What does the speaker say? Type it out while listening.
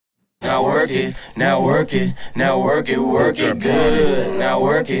now work it, now work it, now work it good. Now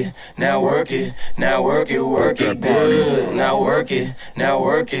work it, now work it, now work it good. Now work it, now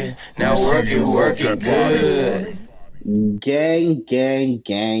work it, now work it good. Gang, gang,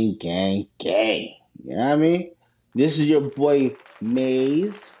 gang, gang, gang. You know what I mean? This is your boy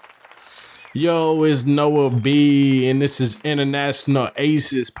Maze. Yo, it's Noah B, and this is International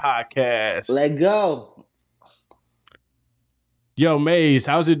Aces Podcast. Let go. Yo, Maze,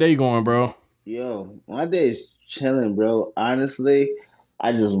 how's your day going, bro? Yo, my day is chilling, bro. Honestly,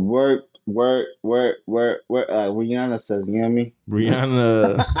 I just work. Rihanna says, you know what I mean?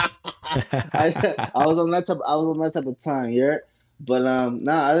 Rihanna. I was on that type of time, yeah. But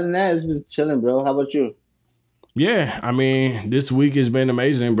other than that, it's been chilling, bro. How about you? Yeah, I mean, this week has been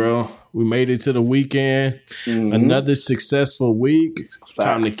amazing, bro. We made it to the weekend. Mm-hmm. Another successful week. Facts.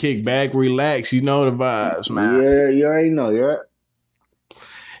 Time to kick back, relax. You know the vibes, man. Yeah, you already know.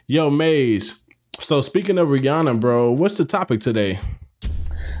 Yo, Maze. So speaking of Rihanna, bro, what's the topic today?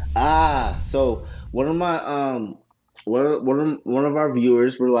 So one of my one of our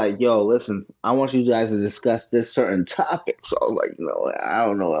viewers were like, "Yo, listen, I want you guys to discuss this certain topic." So I was like, I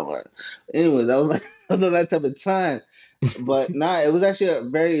don't know. Anyways, I was like, I was on that type of time, but it was actually a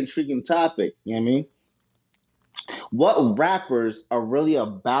very intriguing topic. You know what I mean? What rappers are really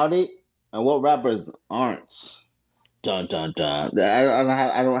about it, and what rappers aren't? Dun dun dun.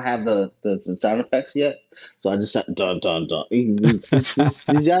 I don't have the sound effects yet, so I just said dun dun dun. Did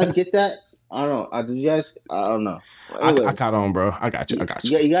you guys get that? I don't know. Did you guys? I don't know. Anyway, I caught on, bro. I got you.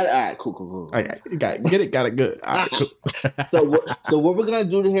 Yeah, you got it. All right, cool. I got it. Got it good. All right, cool. So what we're gonna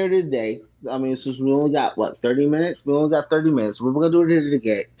do here today? I mean, since we only got 30 minutes. We only got 30 minutes. What we're gonna do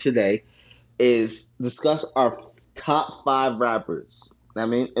here today is discuss our top 5 rappers. I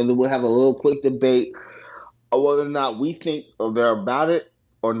mean, and then we'll have a little quick debate or whether or not we think they're about it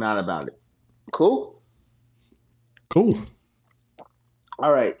or not about it. Cool? Cool.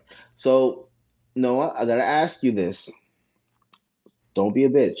 All right. So, Noah, I got to ask you this. Don't be a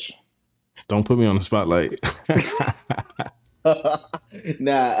bitch. Don't put me on the spotlight.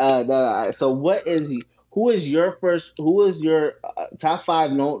 Nah. So who is your top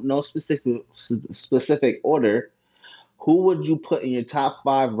 5, no specific order. Who would you put in your top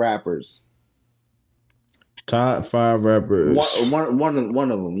 5 rappers? Top 5 rappers. One of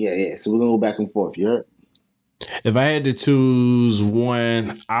them. Yeah. So we're gonna go back and forth. You heard? If I had to choose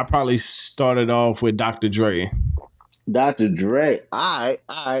one, I probably started off with Dr. Dre. Dr. Dre. All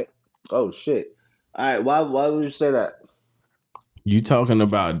right. Oh shit. All right. Why would you say that? You talking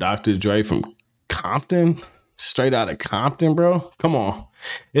about Dr. Dre from Compton? Straight out of Compton, bro? Come on.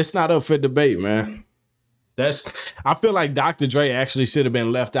 It's not up for debate, man. I feel like Dr. Dre actually should have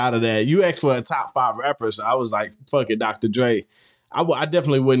been left out of that. You asked for a top 5 rappers, so I was like, fuck it, Dr. Dre. I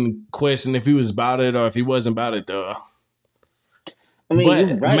definitely wouldn't question if he was about it or if he wasn't about it, though. I mean, but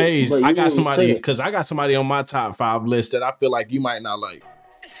you're right, Maze, but I got somebody on my top 5 list that I feel like you might not like.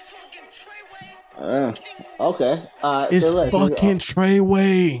 Okay. It's fucking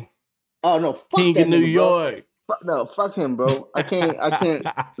Treyway. Oh no, fuck King of New York. Fuck him, bro. I can't. You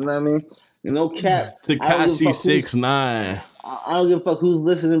know what I mean? No cap. Tekashi 6ix9ine. I don't give a fuck who's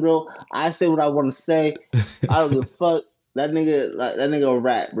listening, bro. I say what I want to say. I don't give a fuck. That nigga a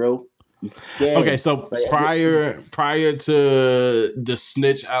rat, bro. Yeah. Okay, so prior to the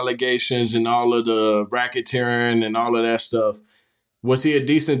snitch allegations and all of the racketeering and all of that stuff, was he a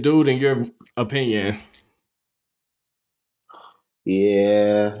decent dude in your opinion?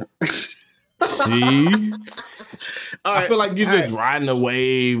 Yeah. See? I feel like you're just riding the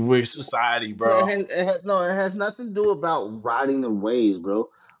wave with society, bro. It has nothing to do about riding the wave,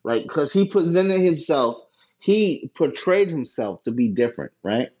 bro. Like, because he presented himself, he portrayed himself to be different,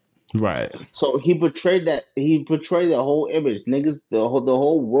 right? Right. So he portrayed the whole image. Niggas, the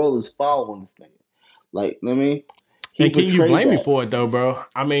whole world is following this thing. Like, I mean, and can you blame me for it though, bro?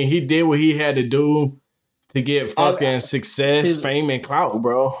 I mean, he did what he had to do to get fucking success, fame, and clout,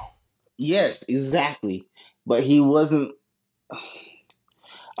 bro. Yes, exactly. But he wasn't. All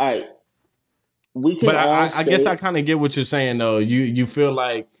right. I guess I kind of get what you're saying though. You feel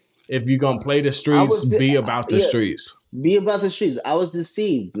like if you're gonna play the streets, be about the streets. Be about the streets. I was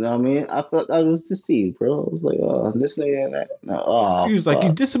deceived. You know what I mean? I felt I was deceived, bro. I was like, oh, this nigga and that. No, oh, he was like,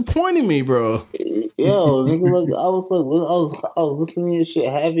 you disappointed me, bro. Yo, nigga, like, I was listening to your shit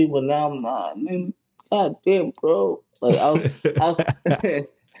heavy, but now I'm not. Man, God damn, bro. Like I was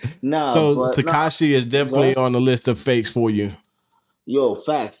nah. So Tekashi is definitely on the list of fakes for you. Yo,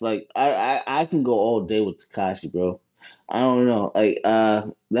 facts. Like I can go all day with Tekashi, bro. I don't know. Like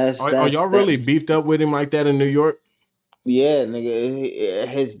are y'all really beefed up with him like that in New York? Yeah, nigga, it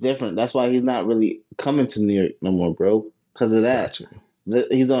hits different. That's why he's not really coming to New York no more, bro. Because of that, Gotcha.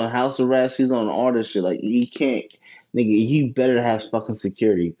 He's on house arrest. He's on all this shit. Like he can't, nigga. He better have fucking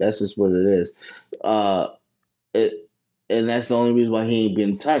security. That's just what it is. Uh, it, and that's the only reason why he ain't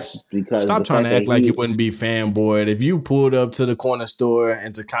been touched because Stop the trying fact to that act like you he. wouldn't be fanboyed. If you pulled up to the corner store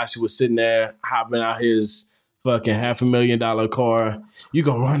and Takashi was sitting there hopping out his fucking $500,000 car, you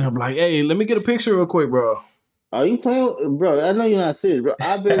gonna run up like, hey, let me get a picture real quick, bro. Are you playing, bro? I know you're not serious, bro.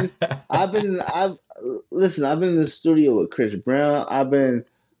 Listen. I've been in the studio with Chris Brown. I've been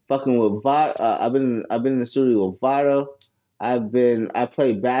fucking with I've been in the studio with Vado. I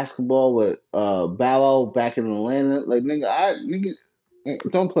played basketball with Ballo back in Atlanta. Like nigga,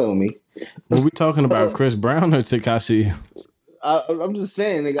 don't play with me. Were we talking about So, Chris Brown or Takashi? I'm just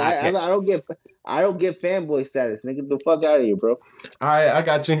saying, nigga. I get. I don't get fanboy status, nigga. Get the fuck out of here, bro. All right, I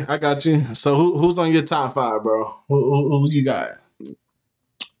got you. I got you. So who's on your top five, bro? Who you got?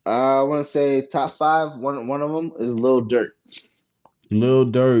 I want to say top five. One of them is Lil Durk. Lil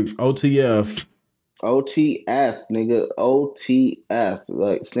Durk, OTF. OTF, nigga. OTF.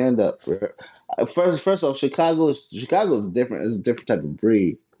 Like, stand up. Bro. First off, Chicago's different. It's a different type of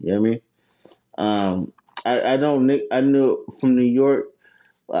breed. You know what I mean? Um, I don't. I knew from New York.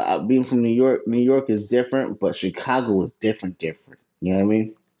 Being from New York is different, but Chicago is different. Different. You know what I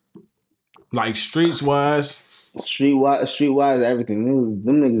mean? Like streets wise. Streetwise, everything.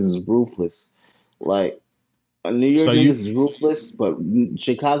 Them niggas is ruthless. Like New York So niggas you is ruthless, but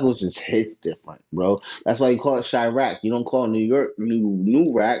Chicago just hits different, bro. That's why you call it Chirac. You don't call it New York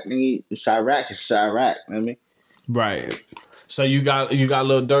New Rack. Nigga. Chirac is Chirac. You know what I mean? right. So you got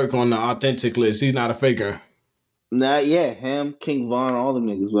Lil Durk on the authentic list. He's not a faker. Nah, yeah, him, King Von, all them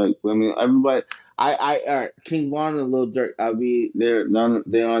niggas. Like, I mean, everybody. All right, King Von and Lil Durk. I'll be they're on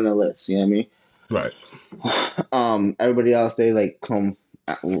the list. You know what I mean? Right. Everybody else they like come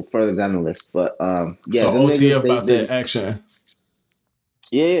further down the list, but yeah, So them niggas OTF about that action.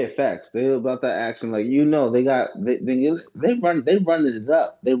 yeah, facts. They about that action. Like they got they run it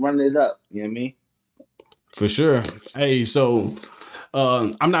up. They run it up. You know what I mean? For sure. Hey, so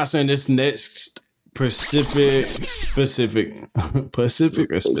I'm not saying this next Pacific Pacific or Okay,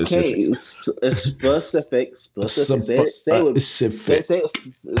 specific it's specific. Pacific Say it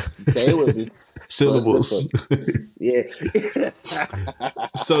with me. Specific. syllables. Yeah.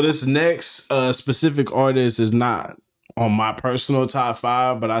 So this next specific artist is not on my personal top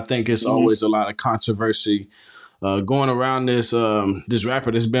five, but I think it's Mhm. always a lot of controversy going around this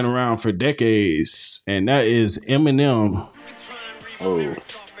rapper that's been around for decades, and that is Eminem. Oh,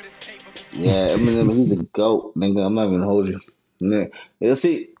 yeah. Eminem, he's a goat, nigga. I'm not even gonna hold you. Nah. You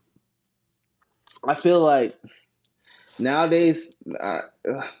see, I feel like nowadays,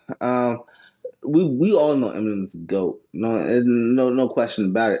 um, we all know Eminem's a goat. No question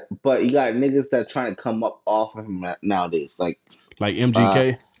about it. But you got niggas that trying to come up off of him nowadays, like Like uh,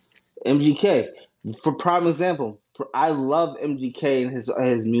 MGK. MGK. For prime example, I love MGK and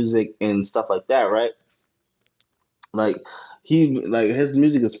his music and stuff like that, right? Like his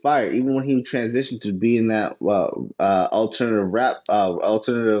music is fire. Even when he transitioned to being that alternative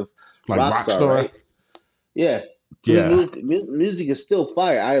Like rock star, Rockstar. right? Yeah. So his Yeah. music is still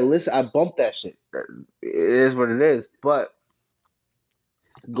fire. I bump that shit. It is what it is. But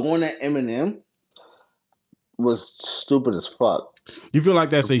going at Eminem was stupid as fuck. You feel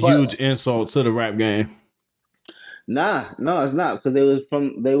like that's a huge But insult to the rap game. nah, no, it's not because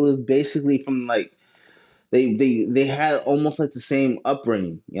they was basically from like they had almost like the same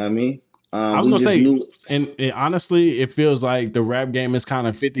upbringing. You know what I mean? I was We gonna just say, knew, and honestly, it feels like the rap game is kind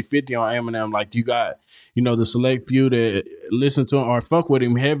of 50-50 on Eminem. Like you got, the select few that listen to him or fuck with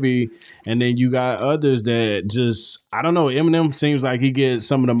him heavy, and then you got others that just, I don't know. Eminem seems like he gets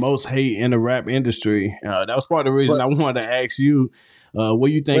some of the most hate in the rap industry. That was part of the reason I but wanted to ask you, where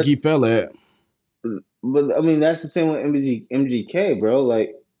you think but he fell at. but I mean that's the same with MGK, bro.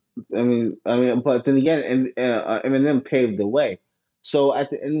 Like but then again, Eminem paved the way. So at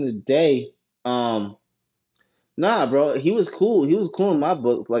the end of the day, um, nah, bro, he was cool. He was cool in my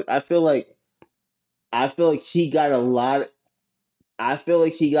book. Like I feel like he got a lot. I feel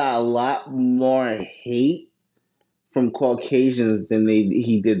like he got a lot more hate from Caucasians than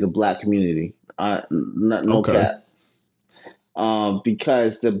he did the black community. No Okay. cap.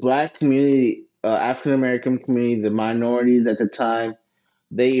 Because the black community, African American community, the minorities at the time,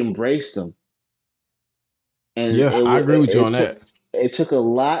 they embraced him, and Yeah, I agree with you on that. it took a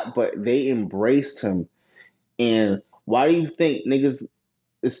lot, but they embraced him. And why do you think niggas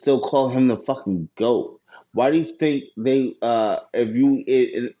still call him the fucking goat? Why do you think they if you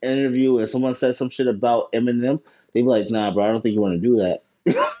in an interview and someone says some shit about Eminem, they'd be like, nah, bro, I don't think you want to do that.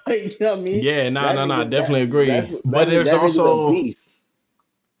 Like, you know what I mean? Yeah, That nigga, definitely agree. But there's that nigga's a also beast.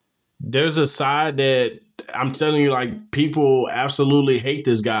 there's a side that I'm telling you, like, people absolutely hate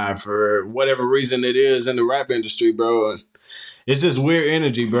this guy for whatever reason it is in the rap industry, bro. It's just weird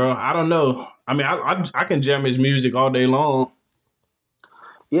energy, bro. I don't know. I mean, I can jam his music all day long.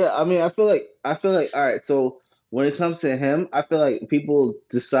 Yeah, I mean, I feel like all right. So when it comes to him, I feel like people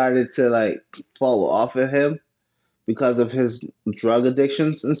decided to like fall off of him because of his drug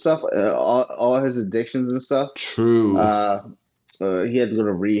addictions and stuff, all his addictions and stuff. True. Uh, he had to go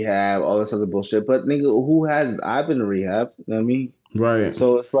to rehab, all this other bullshit. But nigga, who hasn't? I've been to rehab. You know what I mean? Right.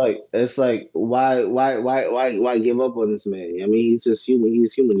 So it's like why give up on this man? I mean, he's just human.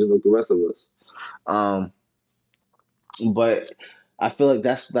 He's human, just like the rest of us. Um, but I feel like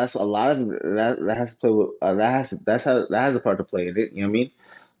that's a lot of that has to play with that has a part to play in it. You know what I mean?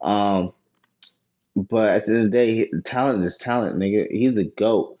 Um, but at the end of the day, talent is talent, nigga. He's a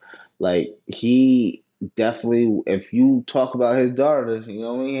goat. Like he definitely. If you talk about his daughter, you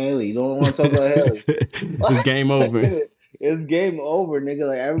know what I mean, Haley. You don't want to talk about Haley. It's game over. It's game over, nigga.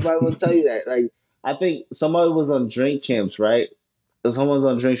 Like everybody will tell you that. Like I think somebody was on Drink Champs, right? Someone was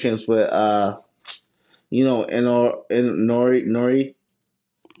on Drink Champs with you know, Nori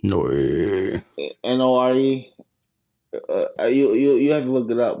No. Nore. You have to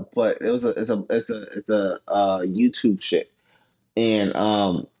look it up, but it's a YouTube shit,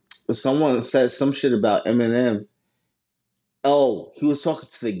 and someone said some shit about Eminem. Oh, he was talking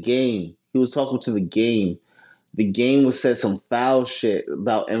to the game. He was talking to the game. The game was said some foul shit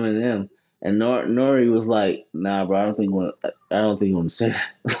about Eminem, and Nori was like, "Nah, bro, I don't think you want to say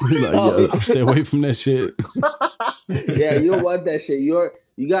that." He's like, Oh, yo, stay away from that shit. yeah, you don't want that shit. You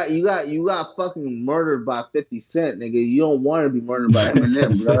got fucking murdered by 50 Cent, nigga. You don't want to be murdered by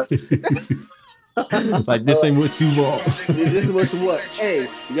Eminem, bro. Like, this ain't what you want. This is what you want. Hey,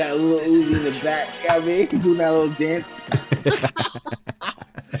 you got a little Uzi in the back. You know what I mean? Doing that little dance.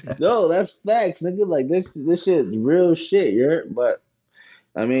 No, that's facts, nigga. Like this shit real shit, but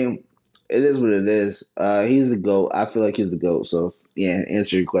I mean, it is what it is. He's the GOAT. I feel like he's the GOAT. So yeah,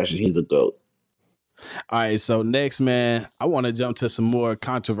 answer your question, he's a GOAT. All right, so next, man, I want to jump to some more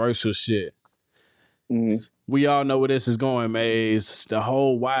controversial shit. Mm-hmm. We all know where this is going, Maze. The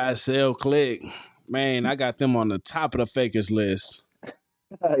whole YSL clique. Man, I got them on the top of the fakers list.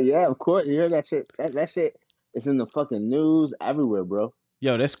 Yeah, of course. You hear that shit? That shit is in the fucking news everywhere, bro.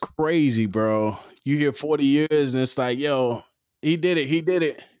 Yo, that's crazy, bro. You hear 40 years and it's like, yo, he did it. He did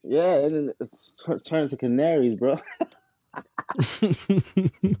it. Yeah, it's turned to canaries, bro.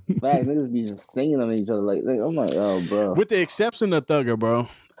 Fact, niggas be just singing on each other like I'm like, oh, bro. With the exception of Thugger, bro.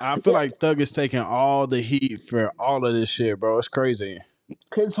 I feel like Thug is taking all the heat for all of this shit, bro. It's crazy.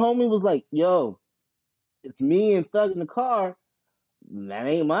 His homie was like, yo, it's me and Thug in the car. That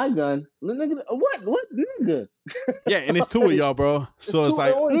ain't my gun. The nigga, what nigga? Yeah, and it's two of y'all, bro. So it's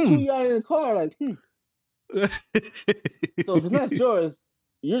like, only two of y'all in the car. Like, So if it's not yours,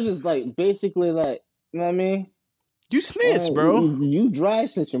 you're just like basically like, you know what I mean? You snitch, bro. You dry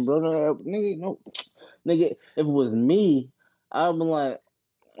snitching, bro. No, nigga, no, nigga. If it was me, I'd be like,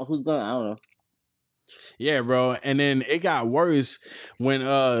 who's gonna? I don't know. Yeah, bro. And then it got worse when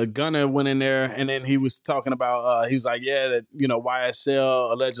Gunna went in there and then he was talking about he was like, yeah, that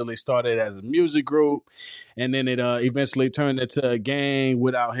YSL allegedly started as a music group and then it eventually turned into a gang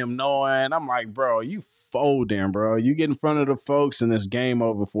without him knowing. I'm like, bro, you folding, bro. You get in front of the folks and it's game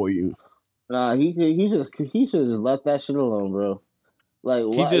over for you. Nah, he should have just left that shit alone, bro. Like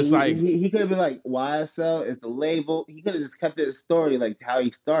He just like he could have been like YSL is the label. He could have just kept it a story like how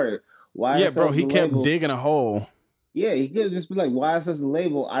he started. yeah, YSL bro, is he the kept label. digging a hole. Yeah, he could have just been like YSL is the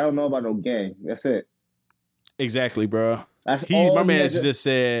label. I don't know about no gang. That's it. Exactly, bro. That's My all he man's had to. just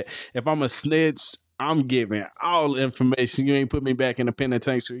said, if I'm a snitch, I'm giving all the information. You ain't put me back in the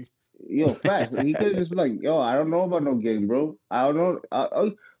penitentiary. Yo, fact. He could have just been like, yo, I don't know about no gang, bro. I don't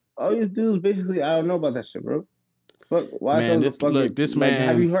know. All you do is basically, I don't know about that shit, bro. Fuck, Man, YSL is a fucking this like. man.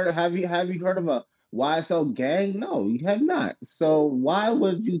 Have you heard of a YSL gang? No, you have not. So why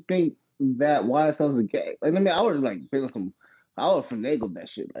would you think that YSL is a gang? Like, I mean, I would have like been some. I would have finagled that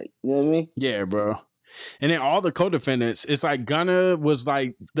shit. Like, you know what I mean? Yeah, bro. And then all the co-defendants, it's like Gunna was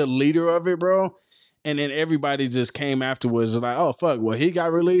like the leader of it, bro. And then everybody just came afterwards, like, oh fuck, well he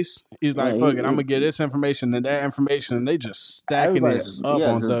got released. He's like, fuck it, I'm gonna get this information and that information, and they just stacking it Everybody's up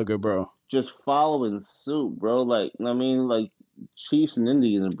on Thugger, bro. just following suit, bro. Like, I mean, like Chiefs and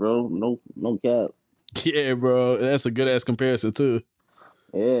Indians, bro. No cap. Yeah, bro, that's a good ass comparison too.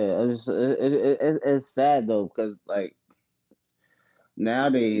 Yeah, it's sad though because like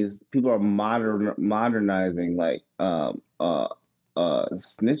nowadays people are modernizing like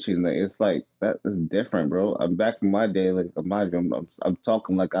snitching. Like it's like that is different, bro. I'm back in my day, like I'm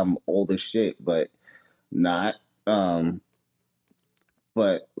talking like I'm old as shit, but not. Um,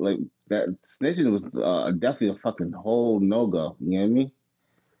 but like that snitching was definitely a fucking whole no go. You know what I mean?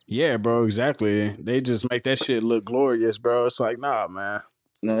 Yeah, bro, exactly. They just make that shit look glorious, bro. It's like, nah, man.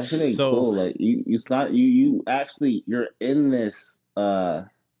 No, that shit ain't So cool. Like you start you actually you're in this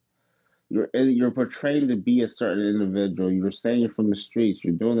you're portraying to be a certain individual. You're saying you're from the streets.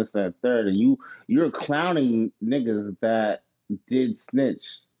 You're doing this, that, third, and you're clowning niggas that did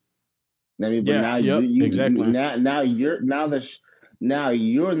snitch. I mean, but yeah, now yep, you exactly. now you're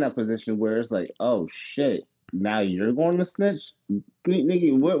in that position where it's like, oh shit, now you're going to snitch,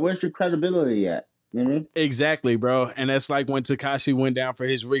 nigga. Where's your credibility at? You know what I mean? Exactly, bro. And that's like when Takashi went down for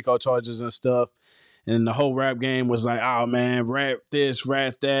his RICO charges and stuff. And the whole rap game was like, oh man, rap this,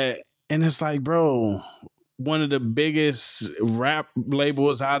 rap that. And it's like, bro, one of the biggest rap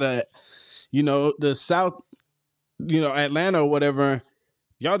labels out of, the South, Atlanta or whatever,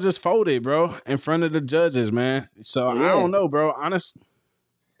 y'all just folded, bro, in front of the judges, man. So I Yeah. don't know, bro. Honest,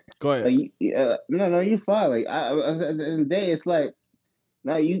 go ahead. Like, no, you fine. Like, at the end of the day, it's like,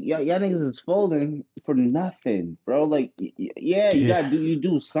 now y'all niggas is folding for nothing, bro. Like, yeah, you Yeah. gotta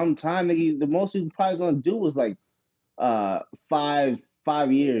do some time. Nigga, the most you probably gonna do was like, uh,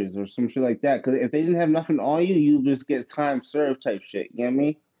 5 years or some shit like that. Because if they didn't have nothing on you, you just get time served type shit. You know what I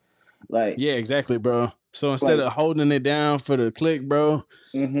mean? Like, Yeah, exactly, bro. So instead like, of holding it down for the click, bro,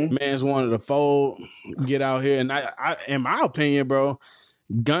 mm-hmm. man's wanted to fold, get out here. And I in my opinion, bro,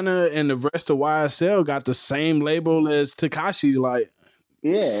 Gunna and the rest of YSL got the same label as Takashi. Like,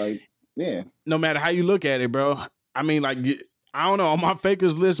 Yeah, like, yeah, no matter how you look at it, bro. I mean, like, I don't know. On my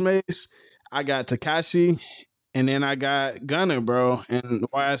fakers list, Mace, I got Takashi, and then I got Gunna, bro, and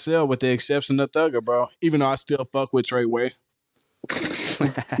YSL with the exception of Thugger, bro. Even though I still fuck with Treyway.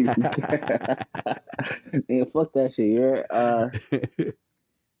 yeah, fuck that shit. You're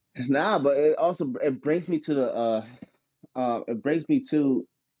nah, but it brings me to the it brings me to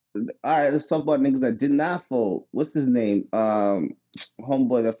all right. Let's talk about niggas that did not fold. What's his name?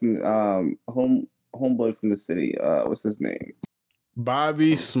 Homeboy that from homeboy from the city. What's his name?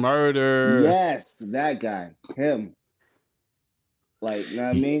 Bobby Smurder. Yes, that guy. Him. Like, know what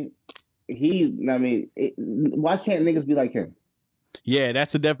I mean? Know what I mean, why can't niggas be like him? Yeah,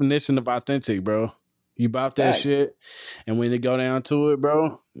 that's the definition of authentic, bro. You bought that Facts. shit, and when it go down to it,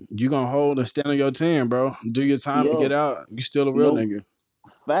 bro, you gonna hold and stand on your 10, bro. Do your time and get Yo, out. You still a real no nigga.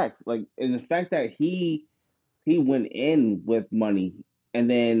 facts. Like, and the fact that he went in with money and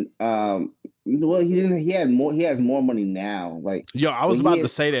then well he didn't he has more money now. Like, Yo, I but was about to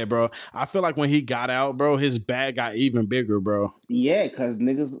say that, bro. I feel like when he got out, bro, his bag got even bigger, bro. yeah, because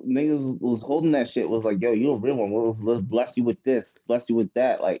niggas was holding that shit, was like, yo, you're a real one. Let's bless you with this, bless you with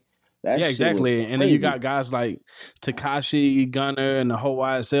that. Like, that Yeah, shit was exactly. And then you crazy. got guys like Takashi, Gunner, and the whole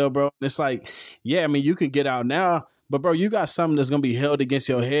YSL, bro. It's like, yeah, I mean, you can get out now, but bro, you got something that's gonna be held against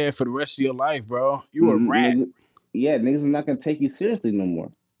your head for the rest of your life, bro. You a rat. Nigga, yeah, niggas are not gonna take you seriously no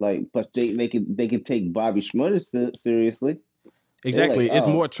more. Like, but they could take Bobby Schmurder seriously. They're like, Exactly. It's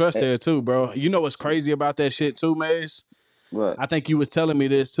oh, more trust there too, bro. You know what's crazy about that shit too, Maze? what? I think you was telling me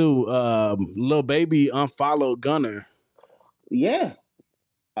this too. Lil Baby unfollowed Gunner. Yeah,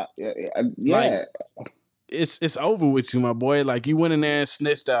 Like yeah. it's over with you, my boy. Like you went in there and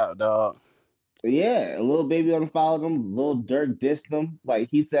snitched out, dog. Yeah, a little baby unfollowed him. Little Dirk dissed him. Like,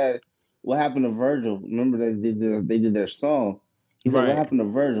 he said, "What happened to Virgil?" Remember they did their song. He said, "What Right. happened to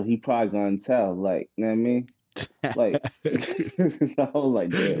Virgil?" He probably gonna tell. Like, you know what I mean? Like, I was like,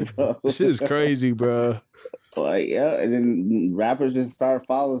 "Damn, bro." Shit is crazy, bro. Like, yeah, and then rappers just started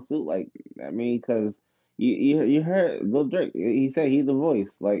following suit. Like, I mean, because you heard Lil Drake. He said he's the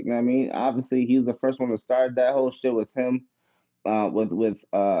voice. Like, you know what I mean? Obviously, he was the first one to start that whole shit with him. With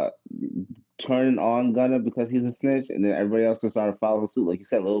turning on Gunna because he's a snitch, and then everybody else just started following suit. Like you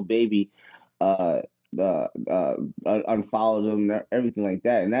said, little baby, uh, unfollowed him, and everything like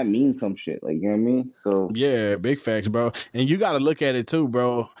that, and that means some shit. Like, you know what I mean? So Yeah, big facts, bro. And you got to look at it too,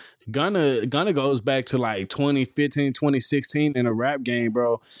 bro. Gunna goes back to like 2015, 2016 in a rap game,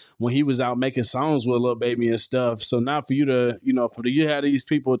 bro, when he was out making songs with Lil Baby and stuff. So now for you to, for you have these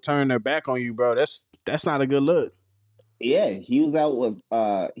people turn their back on you, bro, that's not a good look. yeah, he was out with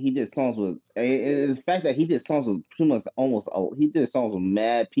he did songs with and the fact that he did songs with pretty much almost all he did songs with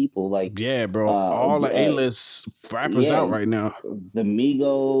mad people like Yeah, bro. uh, All the uh A-list rappers out yeah, right now. the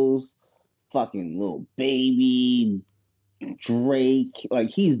Migos, fucking little baby, Drake, like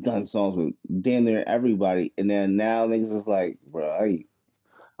he's done songs with damn near everybody, and then now niggas is like, bro,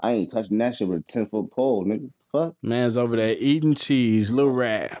 I ain't touching that shit with a 10-foot pole, nigga. Fuck. Man's over there eating cheese, little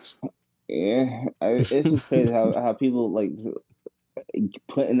rats. Yeah, it's just crazy how people like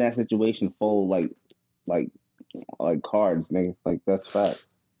put in that situation fold like cards, nigga. Like that's facts.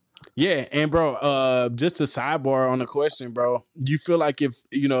 Yeah, and bro, just a sidebar on the question, bro. You feel like if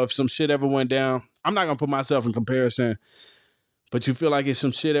some shit ever went down, I'm not gonna put myself in comparison, but you feel like if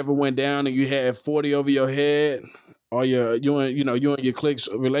some shit ever went down and you had 40 over your head, or you and your clique's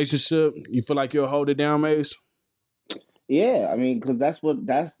relationship, you feel like you'll hold it down, Mace? Yeah, I mean, because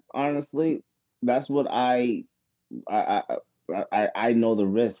that's honestly that's what I, I know the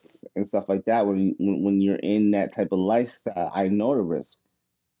risks and stuff like that when you're in that type of lifestyle. I know the risks.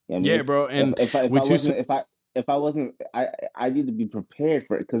 You know what I Yeah, mean, bro. And if I what you wasn't if I wasn't I need to be prepared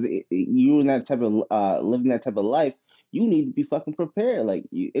for it because you in that type of living that type of life, you need to be fucking prepared. Like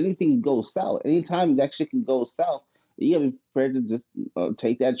anything goes south, anytime that shit can go south, you gotta be prepared to just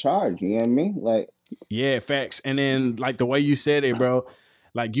take that charge. You know what I mean? Like yeah, facts. And then like the way you said it, bro,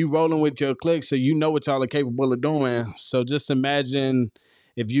 like you rolling with your clique, so you know what y'all are capable of doing. So just imagine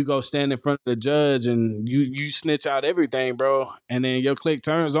if you go stand in front of the judge and you snitch out everything, bro, and then your clique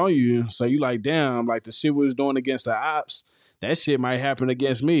turns on you. So you like, damn, like the shit we was doing against the ops, that shit might happen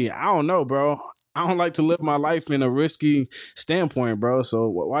against me. I don't know, bro. I don't like to live my life in a risky standpoint, bro. So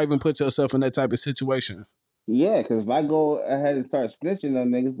why even put yourself in that type of situation? yeah, because if I go ahead and start snitching on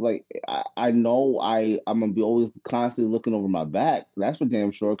niggas, like I know I'm gonna be always constantly looking over my back. That's for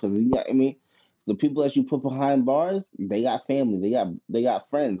damn sure. Because I mean, the people that you put behind bars, they got family, they got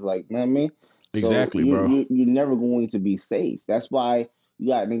friends. Like you know what I mean. So Exactly, bro. you're never going to be safe. That's why you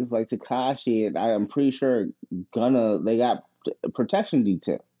got niggas like Takashi and I am pretty sure Gunna. They got protection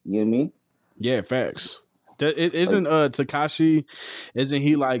detail. You know what I mean? Yeah, facts. Isn't Takashi? Isn't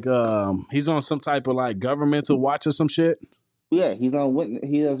he like he's on some type of like governmental watch or some shit? Yeah, he's on witness.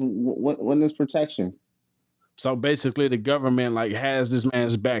 He has witness protection. So basically, the government like has this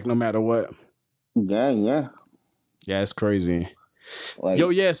man's back no matter what. Yeah, yeah. Yeah, it's crazy. Like Yo,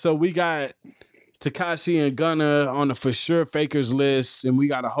 yeah. So we got Takashi and Gunna on the for sure fakers list, and we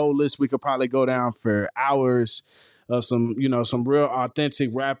got a whole list we could probably go down for hours of some real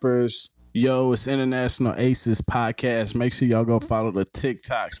authentic rappers. Yo, it's International Aces Podcast. Make sure y'all go follow the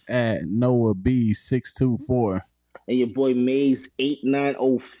TikToks at Noah B624. and your boy Maze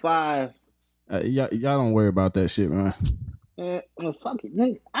 8905. Y'all don't worry about that shit, man. Man, fuck it,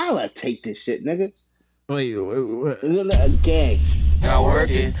 nigga. I gotta take this shit, nigga. Wait. Gang. Now work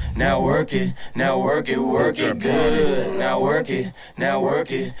it, now work it, now work it good. Now work it, now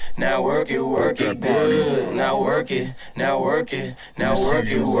work it, now work it good. Now work it, now work it, now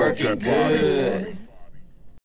work it good.